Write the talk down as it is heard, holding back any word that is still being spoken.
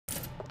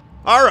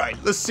Alright,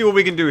 let's see what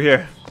we can do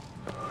here.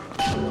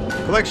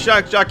 Collect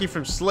shock jockey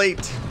from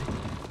slate.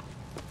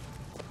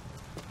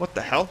 What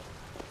the hell?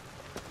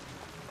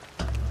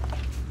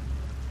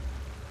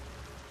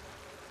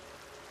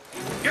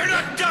 You're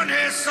not done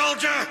here,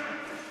 soldier!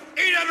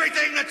 Eat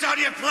everything that's on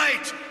your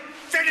plate!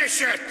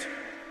 Finish it!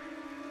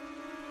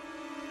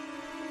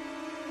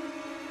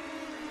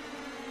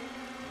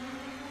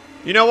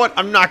 You know what?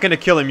 I'm not gonna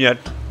kill him yet.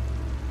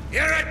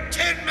 You're a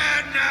tin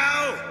man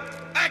now!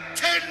 A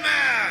tin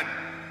man!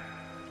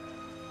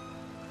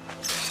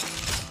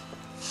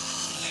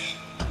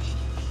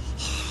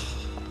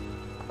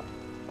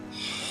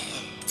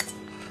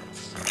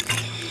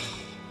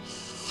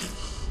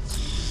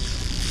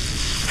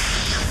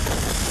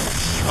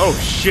 Oh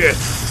shit.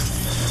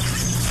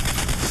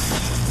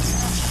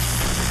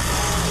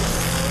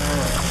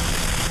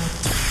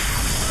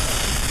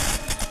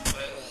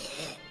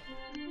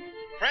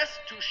 Press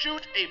to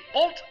shoot a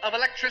bolt of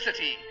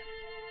electricity.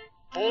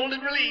 Hold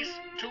and release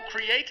to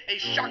create a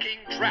shocking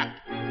trap.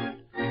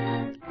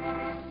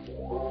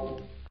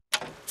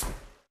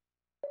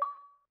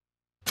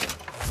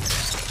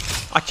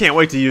 I can't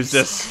wait to use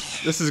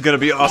this. This is gonna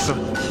be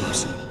awesome.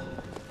 Listen,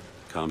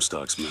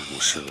 Comstock's men will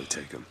surely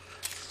take him.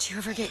 Do you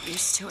ever get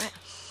used to it?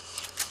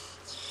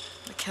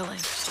 The killing.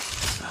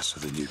 Faster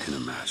than you can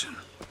imagine.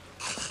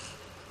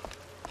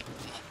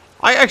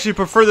 I actually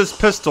prefer this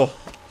pistol.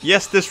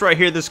 Yes, this right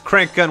here, this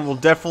crank gun will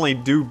definitely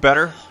do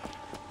better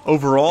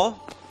overall.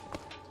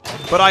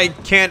 But I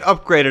can't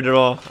upgrade it at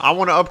all. I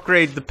want to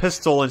upgrade the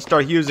pistol and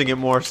start using it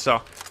more,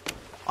 so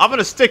I'm going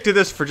to stick to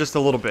this for just a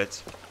little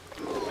bit.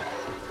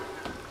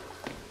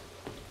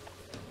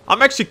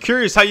 I'm actually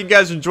curious how you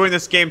guys are enjoying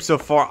this game so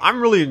far. I'm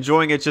really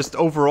enjoying it just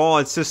overall.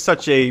 It's just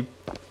such a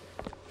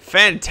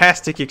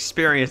fantastic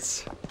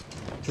experience,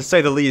 to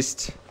say the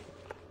least.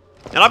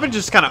 And I've been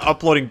just kind of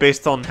uploading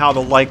based on how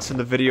the likes in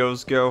the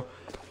videos go.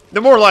 The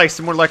more likes,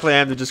 the more likely I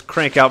am to just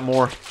crank out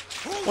more.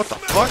 What the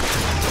fuck?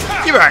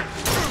 Get back!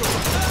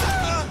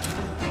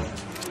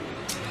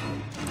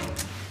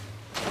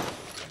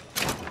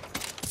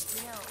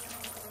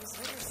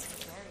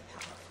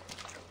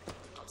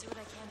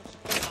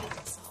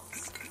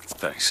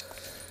 Thanks.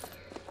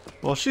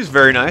 Well, she's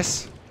very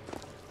nice.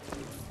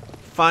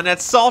 Find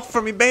that salt for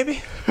me,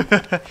 baby.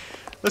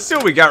 Let's see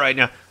what we got right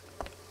now.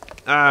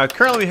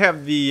 Currently we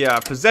have the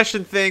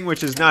possession thing,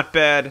 which is not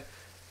bad.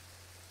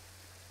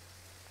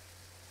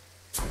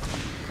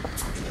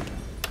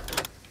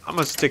 I'm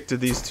gonna stick to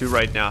these two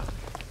right now.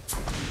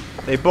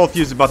 They both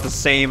use about the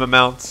same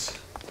amounts.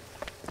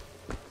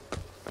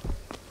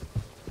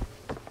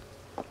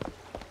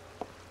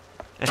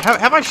 And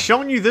have I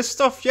shown you this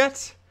stuff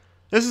yet?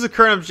 This is the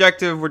current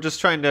objective. We're just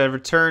trying to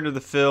return to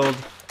the field.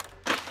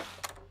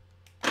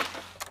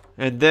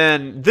 And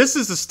then this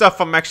is the stuff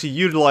I'm actually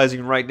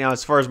utilizing right now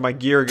as far as my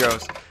gear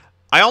goes.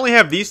 I only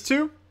have these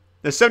two.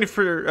 There's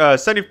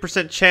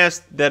 70% chance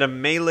that a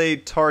melee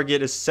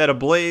target is set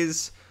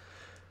ablaze.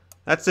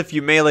 That's if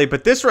you melee.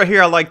 But this right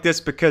here, I like this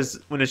because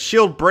when a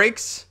shield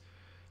breaks,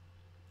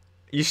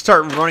 you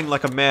start running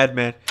like a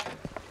madman.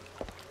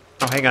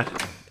 Oh, hang on.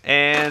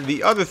 And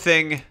the other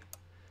thing,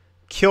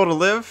 kill to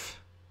live.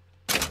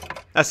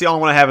 That's the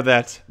only one I have of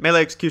that.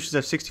 Melee executions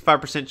have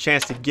 65%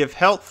 chance to give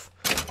health.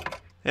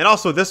 And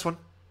also this one.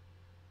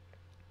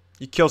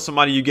 You kill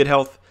somebody, you get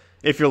health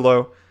if you're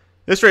low.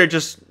 This right here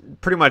just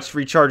pretty much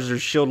recharges your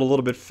shield a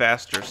little bit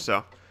faster.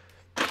 So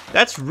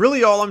that's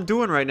really all I'm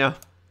doing right now.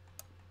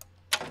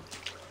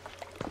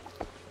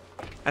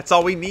 That's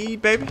all we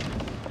need, baby.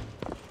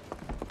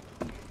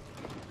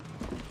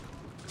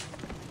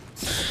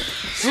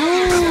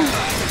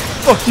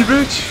 Fuck you,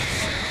 bitch.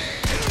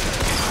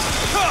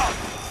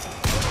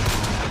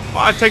 Oh,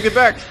 I take it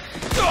back.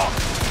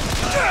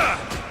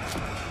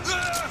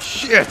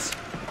 Shit.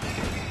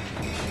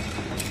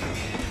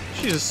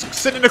 She's just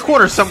sitting in a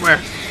corner somewhere.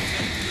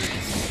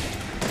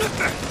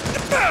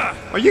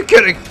 Are you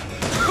kidding?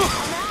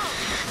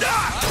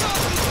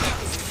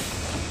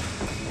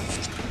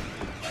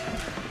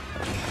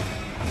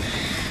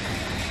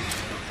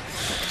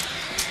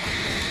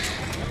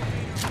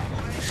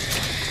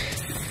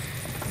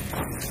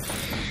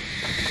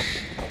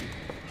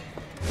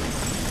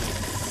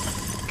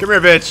 Come here,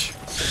 bitch.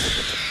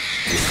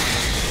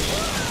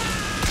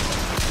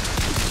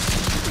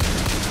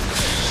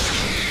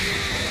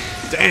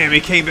 Damn, he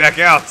came back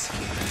out.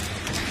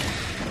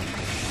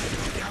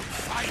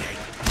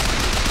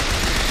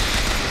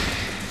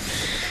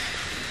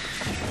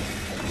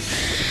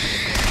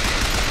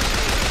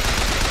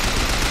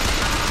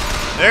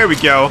 There we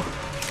go.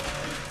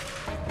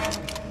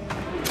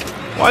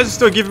 Why is it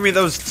still giving me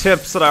those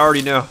tips that I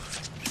already know?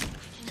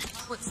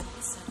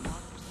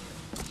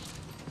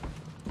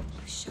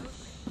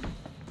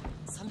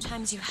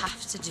 Sometimes you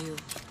have to do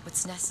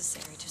what's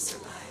necessary to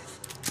survive.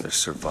 There's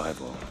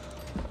survival,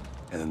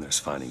 and then there's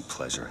finding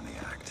pleasure in the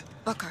act.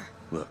 Booker.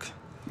 Look,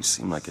 you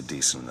seem like a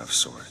decent enough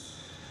sort.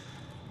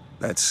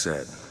 That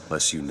said,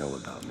 less you know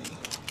about me,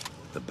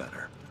 the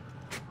better.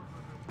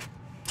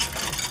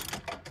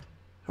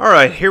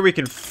 Alright, here we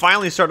can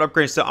finally start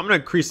upgrading stuff. I'm going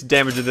to increase the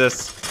damage of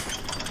this.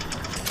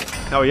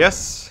 Oh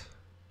yes.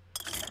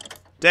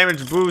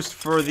 Damage boost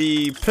for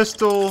the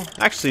pistol.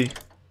 Actually,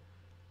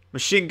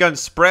 machine gun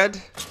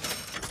spread.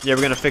 Yeah,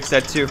 we're gonna fix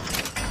that too.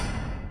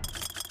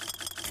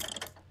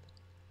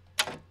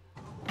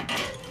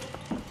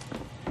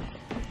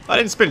 I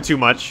didn't spend too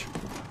much.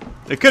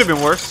 It could have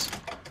been worse.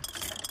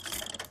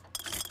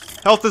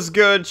 Health is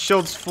good.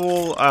 Shield's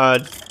full.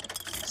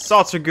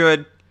 Salts are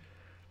good.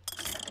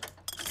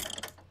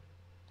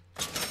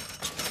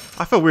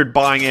 I feel weird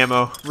buying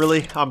ammo.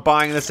 Really? I'm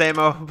buying this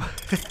ammo?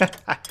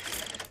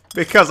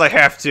 Because I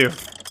have to.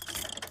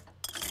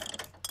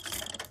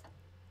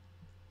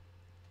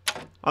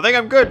 I think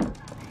I'm good.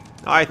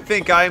 I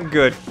think I'm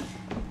good.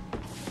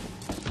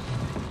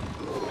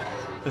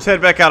 Let's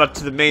head back out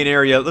to the main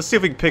area. Let's see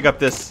if we can pick up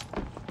this.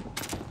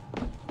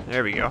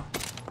 There we go.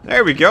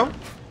 There we go.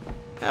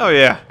 Hell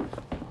yeah.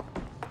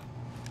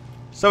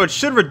 So it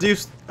should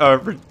reduce,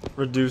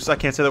 reduce, I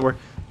can't say that word.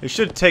 It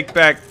should take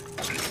back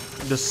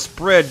the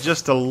spread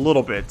just a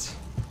little bit.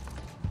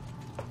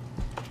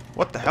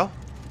 What the hell?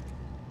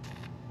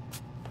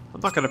 I'm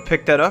not gonna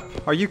pick that up.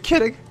 Are you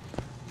kidding?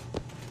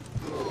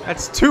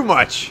 That's too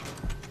much.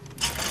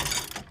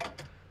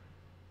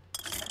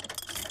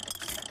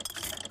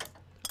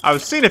 I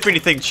was seeing if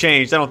anything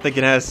changed. I don't think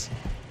it has.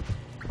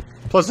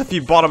 Plus, if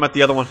you bought them at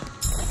the other one.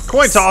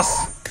 Coin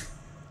toss!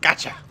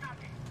 Gotcha.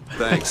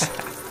 Thanks.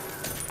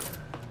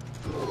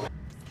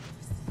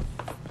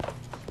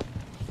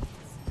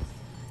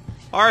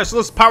 Alright, so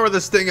let's power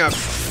this thing up.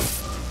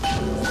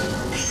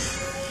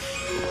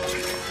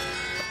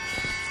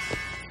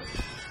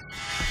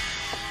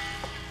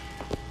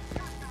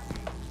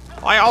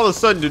 I all of a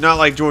sudden do not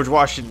like George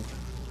Washington.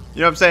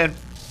 You know what I'm saying?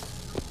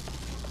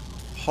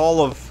 Hall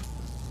of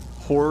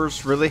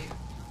Horrors, really?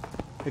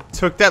 They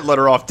took that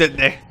letter off, didn't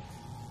they?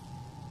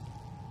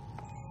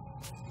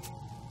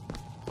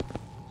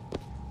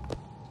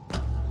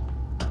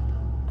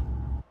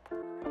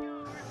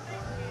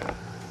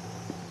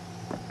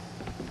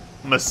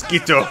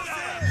 Mosquito.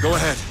 Go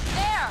ahead.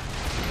 There!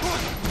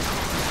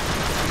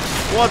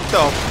 What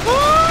the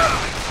fuck?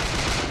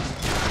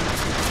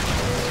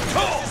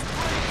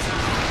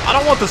 I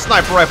don't want the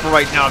sniper rifle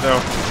right now,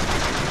 though.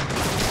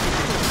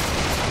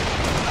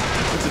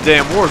 It's a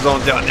damn war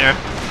zone down there.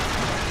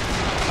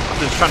 I'm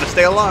just trying to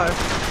stay alive.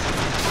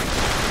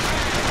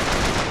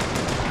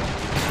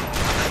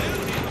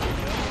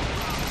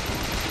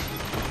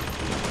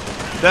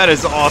 That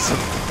is awesome.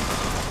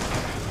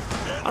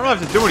 I don't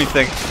have to do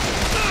anything.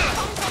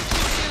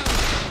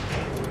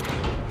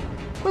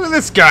 Look at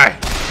this guy.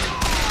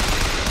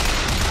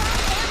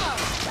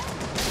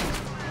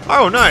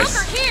 Oh, nice.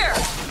 Booker, here!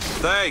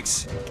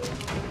 Thanks.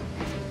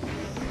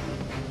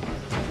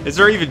 Is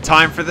there even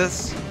time for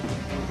this?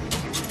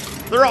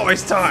 There's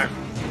always time.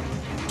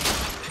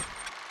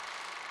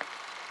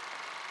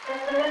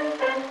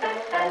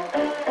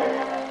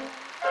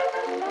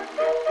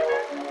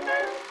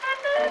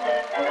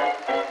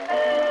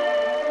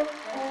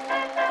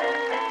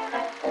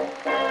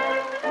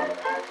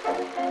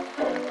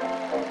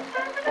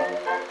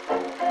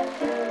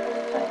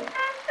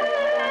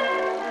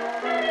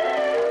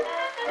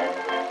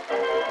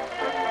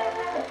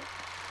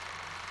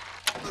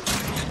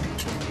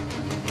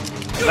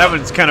 That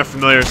one's kind of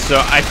familiar,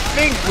 so I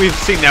think we've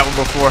seen that one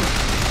before.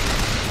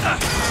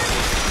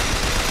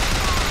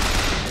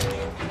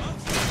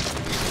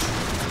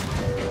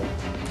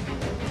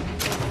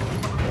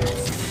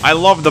 I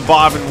love the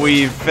bob and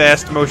weave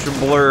fast motion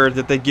blur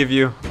that they give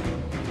you.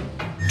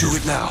 Do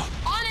it now.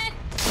 On it!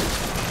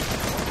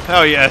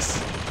 Hell yes.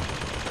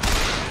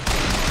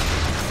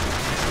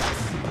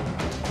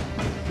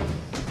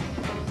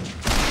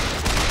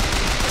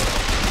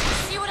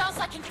 See what else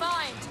I can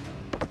find.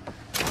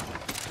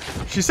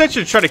 She said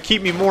she'd try to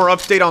keep me more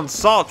update on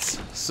salts,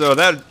 so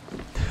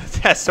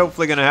that's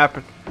hopefully gonna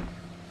happen.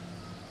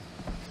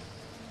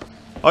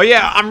 Oh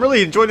yeah, I'm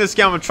really enjoying this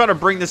game. I'm gonna try to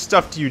bring this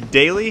stuff to you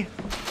daily.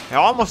 I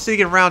almost didn't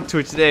get around to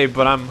it today,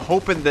 but I'm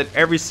hoping that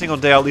every single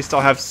day at least I'll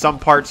have some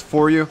parts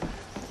for you.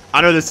 I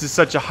know this is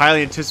such a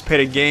highly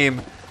anticipated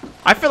game.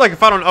 I feel like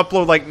if I don't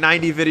upload like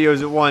 90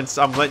 videos at once,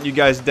 I'm letting you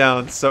guys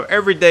down. So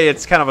every day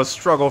it's kind of a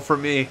struggle for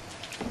me.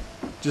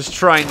 Just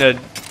trying to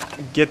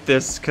get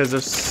this, because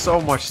there's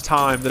so much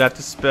time that I have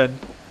to spend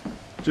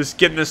just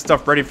getting this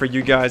stuff ready for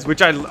you guys,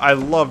 which I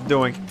love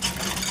doing.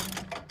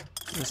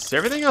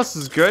 Everything else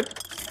is good.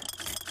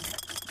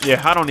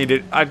 Yeah, I don't need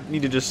it. I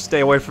need to just stay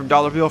away from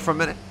Dollar Bill for a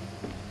minute.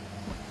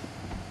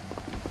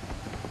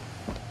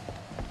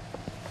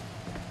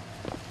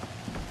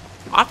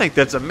 I think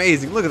that's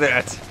amazing. Look at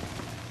that.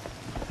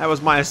 That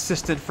was my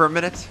assistant for a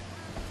minute.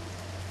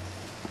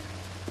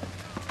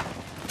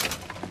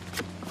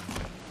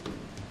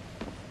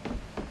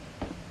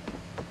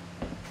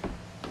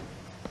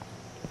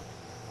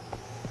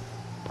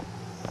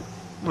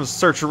 I'm gonna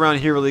search around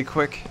here really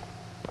quick.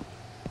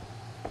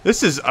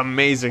 This is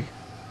amazing.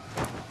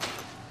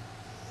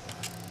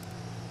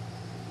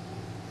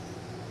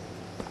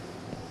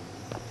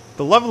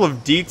 The level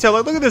of detail.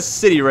 Look at this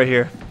city right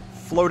here.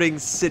 Floating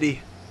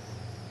city.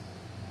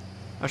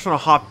 I just want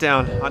to hop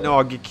down. I know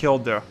I'll get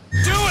killed though.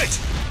 Do it!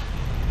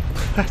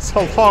 That's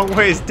a long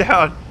ways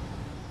down.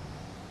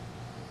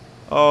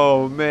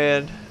 Oh,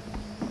 man.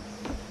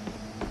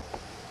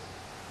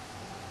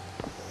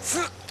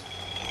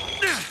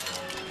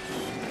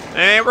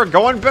 And we're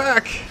going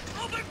back.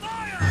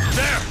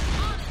 There!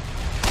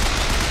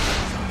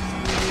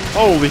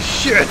 Holy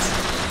shit.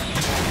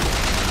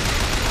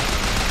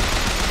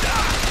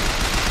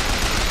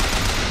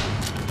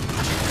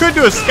 Could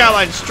do a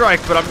skyline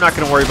strike, but I'm not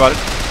going to worry about it.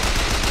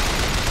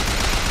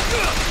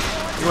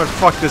 You want to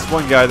fuck this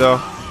one guy, though.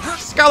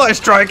 Skyline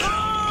strike!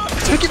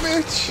 Take it,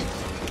 bitch!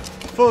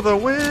 For the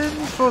win,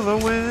 for the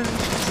win.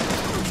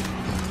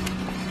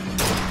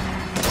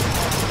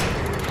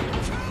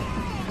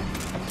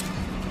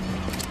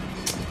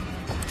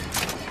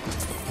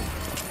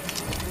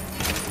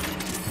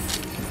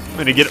 I'm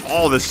gonna get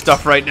all this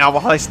stuff right now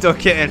while I still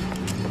can.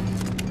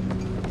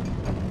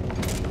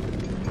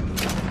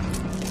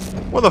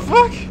 What the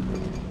fuck?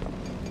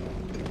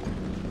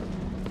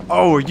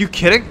 Oh, are you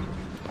kidding?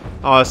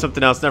 Oh, that's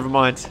something else. Never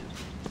mind.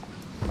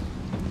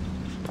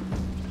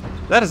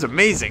 That is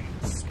amazing.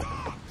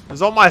 It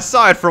was on my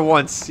side for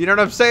once. You know what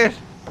I'm saying?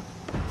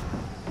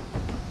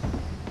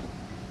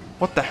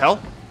 What the hell?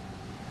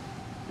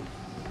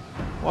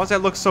 Why does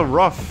that look so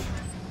rough?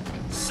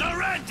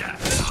 Surrender!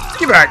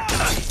 Get back!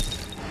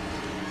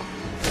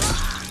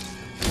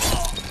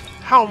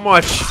 How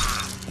much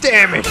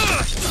damage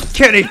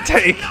can he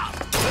take?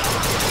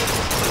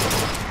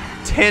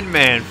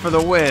 10-man for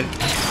the win.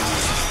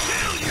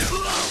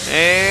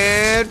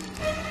 And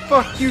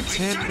fuck you,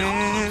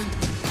 10-man.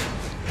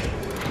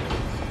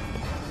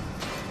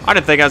 I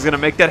didn't think I was gonna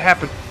make that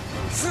happen.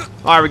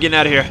 Alright, we're getting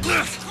out of here.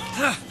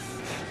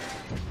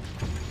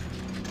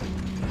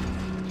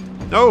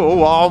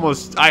 No,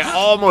 I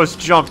almost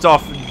jumped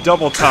off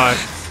double time.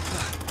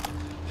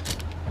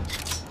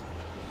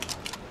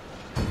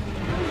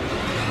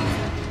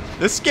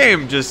 This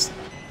game is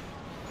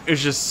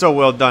just so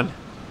well done.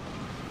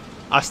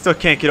 I still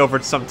can't get over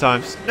it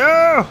sometimes.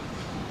 No!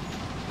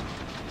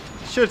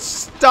 Should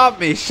stop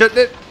me, shouldn't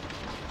it?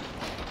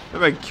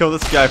 Maybe I can kill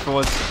this guy for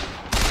once.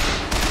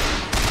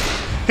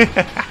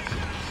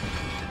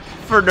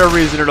 For no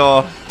reason at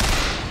all.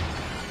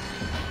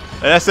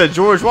 And that's a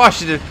George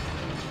Washington.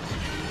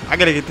 I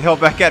gotta get the hell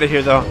back out of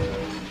here, though.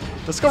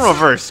 Let's go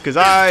reverse, because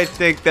I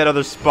think that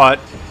other spot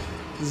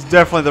is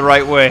definitely the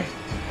right way.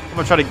 I'm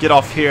gonna try to get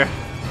off here.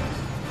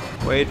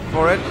 Wait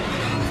for it.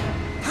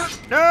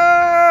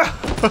 No!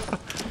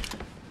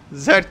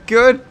 Is that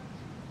good?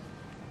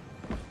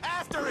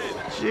 After it!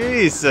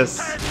 Jesus.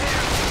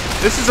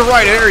 This is the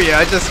right area.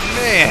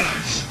 Man.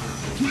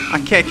 I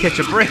can't catch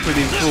a break with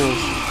these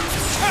fools.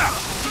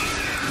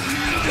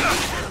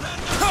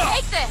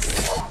 Take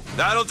this!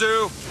 That'll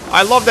do.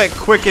 I love that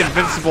quick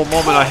invincible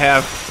moment I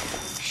have.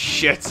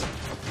 Shit.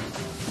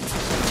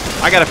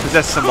 I gotta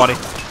possess somebody.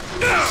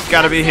 It's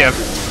gotta be him.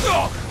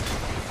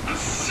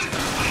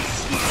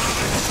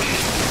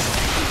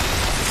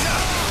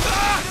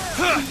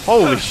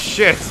 Holy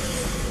shit.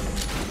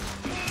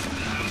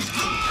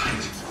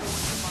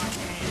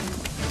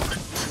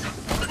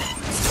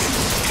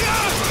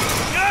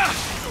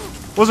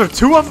 Was there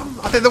two of them?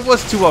 I think there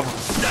was two of them.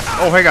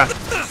 Oh, hang on.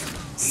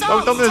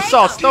 Don't do the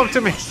sauce. Throw it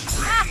to me.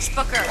 Axe,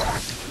 Booker.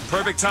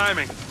 Perfect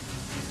timing.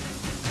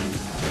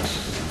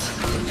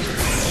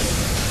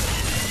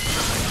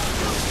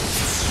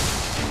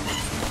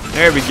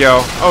 There we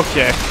go.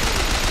 Okay.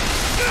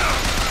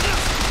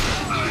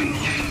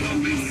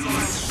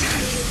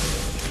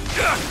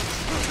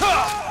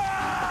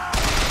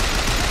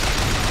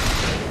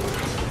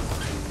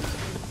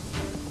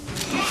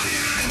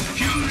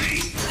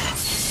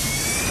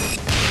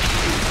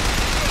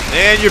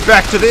 And you're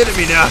back to the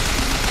enemy now.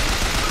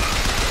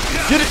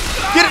 Get it!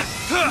 Get it!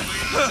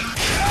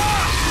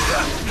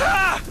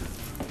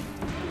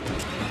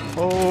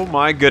 Oh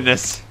my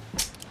goodness.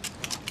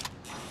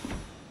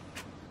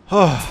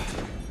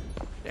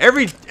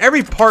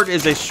 Every part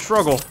is a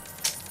struggle.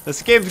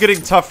 This game's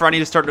getting tougher. I need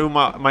to start doing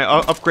my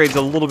upgrades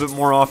a little bit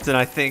more often,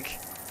 I think.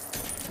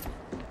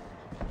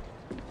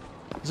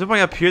 Is there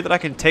anybody up here that I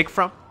can take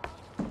from?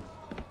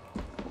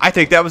 I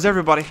think that was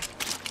everybody.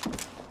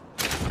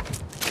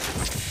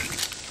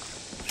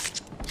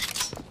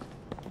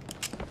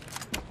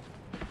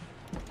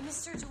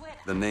 Mr. DeWitt,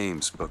 The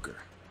name's Booker.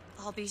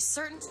 I'll be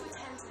certain to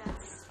attend to that.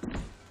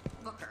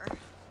 Booker.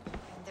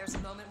 And there's a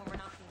moment when we're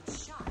not being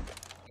shot.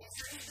 If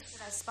you're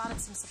interested, I spotted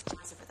some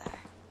supplies over there.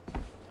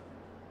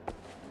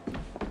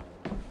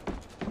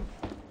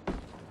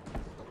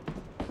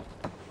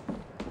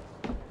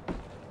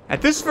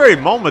 At this very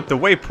moment, the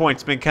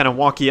waypoint's been kind of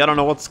wonky. I don't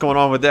know what's going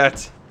on with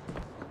that.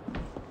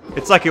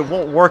 It's like it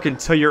won't work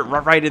until you're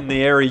right in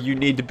the area you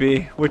need to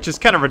be, which is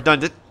kind of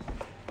redundant.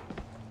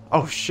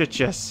 Oh shit,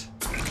 yes.